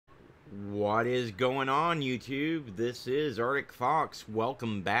What is going on, YouTube? This is Arctic Fox.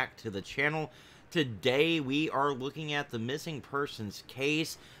 Welcome back to the channel. Today we are looking at the missing persons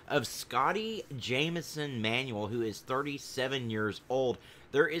case of Scotty Jameson Manuel, who is 37 years old.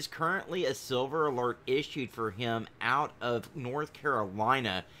 There is currently a silver alert issued for him out of North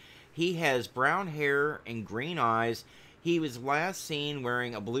Carolina. He has brown hair and green eyes. He was last seen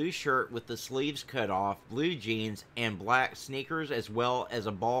wearing a blue shirt with the sleeves cut off, blue jeans, and black sneakers, as well as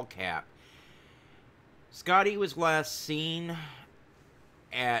a ball cap. Scotty was last seen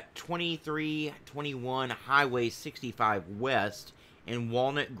at 2321 Highway 65 West in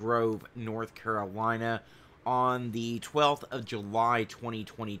Walnut Grove, North Carolina, on the 12th of July,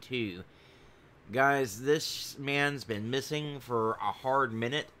 2022. Guys, this man's been missing for a hard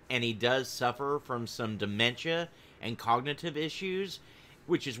minute, and he does suffer from some dementia and cognitive issues,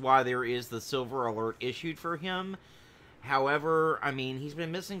 which is why there is the silver alert issued for him. However, I mean, he's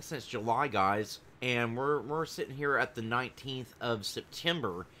been missing since July, guys, and we're sitting here at the 19th of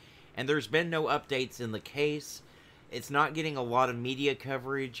September, and there's been no updates in the case. It's not getting a lot of media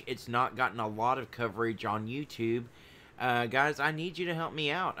coverage. It's not gotten a lot of coverage on YouTube. Guys, I need you to help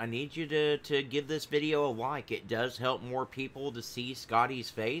me out. I need you to give this video a like. It does help more people to see Scotty's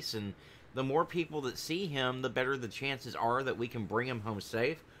face, and the more people that see him, the better the chances are that we can bring him home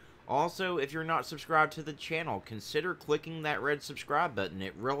safe. Also, if you're not subscribed to the channel, consider clicking that red subscribe button.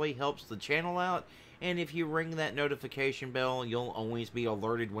 It really helps the channel out, and if you ring that notification bell, you'll always be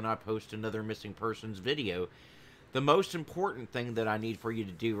alerted when I post another missing persons video. The most important thing that I need for you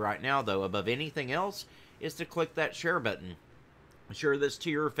to do right now, though, above anything else, is to click that share button. Share this to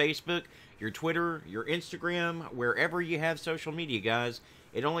your Facebook, your Twitter, your Instagram, wherever you have social media, guys.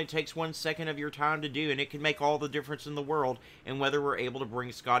 It only takes 1 second of your time to do, and it can make all the difference in the world in whether we're able to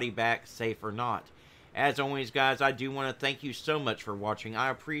bring Scotty back safe or not. As always, guys, I do want to thank you so much for watching. I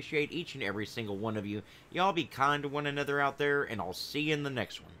appreciate each and every single one of you. Y'all be kind to one another out there, and I'll see you in the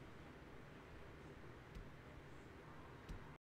next one.